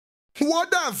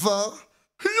Whatever.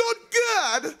 Lord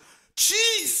God.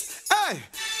 Jeez. Hey.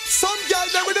 Some girl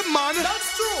there with the man.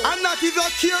 That's true. And not even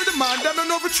care the man. Them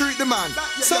don't overtreat the man.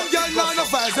 Some girl not no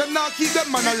vibes. Them not keep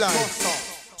them man alive.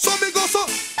 So me go so,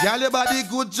 girl your body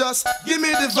good, just give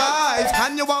me the vibes.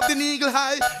 And you want the eagle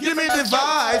high, give me the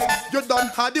vibes. You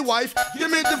done had the wife, give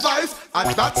me the vibes.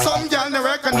 And that some girl no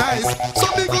recognize. So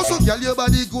me go so, girl your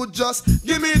body good, just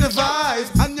give me the vibes.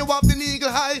 And you want the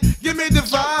eagle high, give me the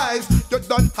vibes. You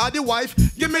done had the wife,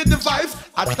 give me the vibes.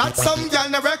 And that some girl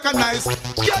no recognize.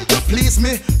 Girl you please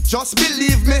me, just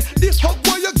believe me. The hug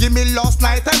boy you give me last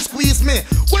night and squeeze me.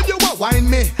 When you were wine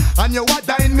me, and you were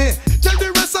dine me. Tell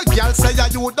the rest of girl say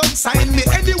you don't sign me.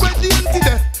 Anyway the empty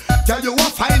there, girl you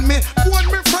won't find me. Go on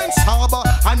my friends harbor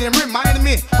and him remind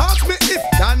me. Ask me if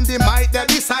Dandy might they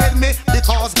beside me.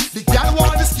 Because the girl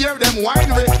want to scare them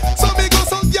winery. So me go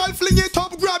some girl fling it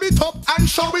up, grab it up and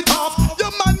show it off.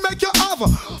 Your man make you have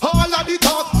all of the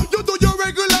talk. You do your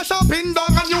regular shopping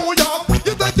down in New York.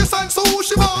 You take your son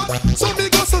sushi bar. So me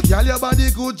go so girl your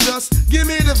body good, just give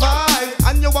me the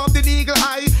vibe. And you want the eagle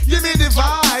eye, give me the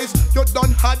vibes. You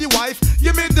done had the wife,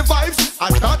 give me the vibes.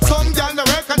 I got some girl to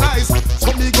recognize.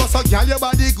 So me go so girl your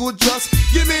body good, just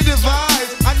give me the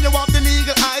vibes. And you want the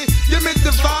eagle eye, give me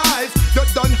the vibes. You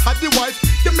done had the wife,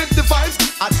 give me the vibes.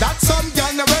 I got some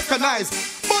girl to recognize.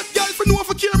 But girl for know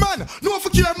for care man, know for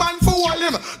care man for all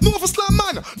him. Know for slam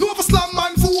man, know for slam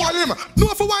man for all him.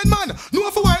 Know for wine man,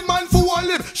 know for wine man for all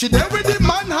him. She there with the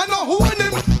man and a hold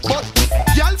him. But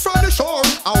girl from the shore,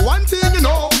 I one thing you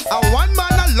know, I one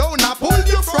man alone, I pull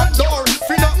your front door.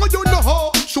 Free not you know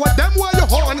how, show them where you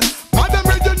horn. Madam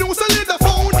read your news and leave the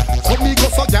phone. So me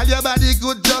go so girl your body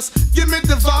good, just give me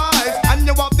the vibe. And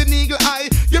you have the eagle eye,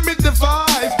 give me the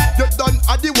vibe. You done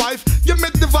at the wife, give me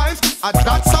the vibes. I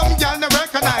got some girl to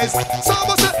recognize. So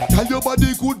I say, girl your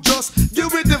body good, just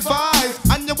give me the vibe.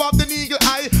 And you have the eagle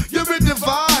eye, give me the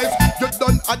vibe. You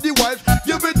done at the wife,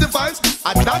 give me the vibes.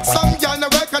 I got some girl to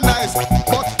recognize.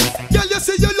 But girl you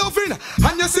see you loving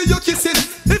and you see you kissing.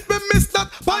 If me miss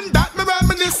that, on that me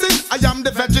reminiscing. I am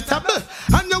the vegetable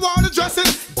and you want the dressing.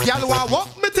 Girl want walk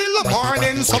me till the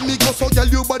morning. So me go so girl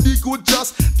your body good,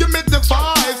 just give me the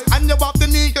vibes. And you have the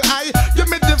eagle eye, give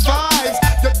me the vibes.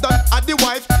 You done at the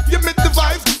wife, give me the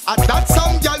vibes. And that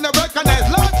some girl no recognize.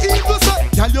 Lord evil say,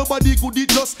 girl your body good, it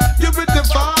just give me the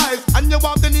vibes. And you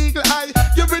have the eagle eye,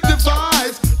 give me the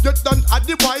vibes. You done at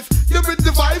the wife, give me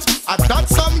the vibes. And that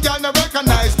some girl no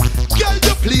recognize. Girl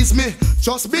you please me,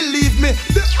 just believe me.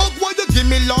 The hug what you give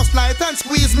me last night and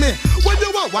squeeze me. When you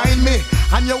were wine me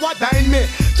and you were dine me.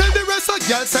 Tell the rest of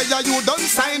girls say you don't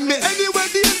sign me. Anyway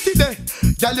the empty day,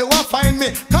 girl you won't find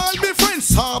me. Call me friend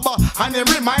harbor and they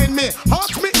remind me.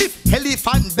 Ask me if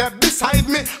elephant there beside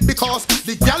me. Because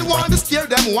the girl want to scare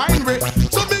them winery.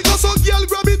 So me go so girl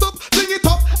grab it up, fling it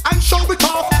up and show it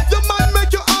off. Your man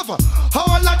make you have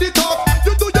all of the talk.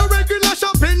 You do your regular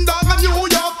shopping down in New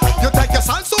York. You take your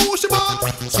son sushi bar.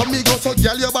 So me go so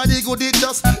girl your body good, it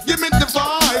just give me the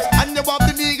vibes. And you have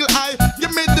the eagle eye,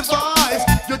 give me the vibes.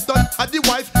 You done had the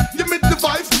wife, give me the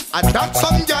vibes. And that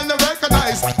some girl no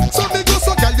recognize. So me go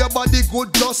so girl your body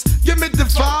good, just give me the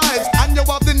vibes. And you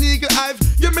have the eagle eye,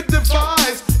 give me the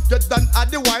vibes. You done had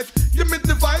the wife, give me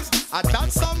the vibes. And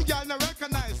that some girl no recognize.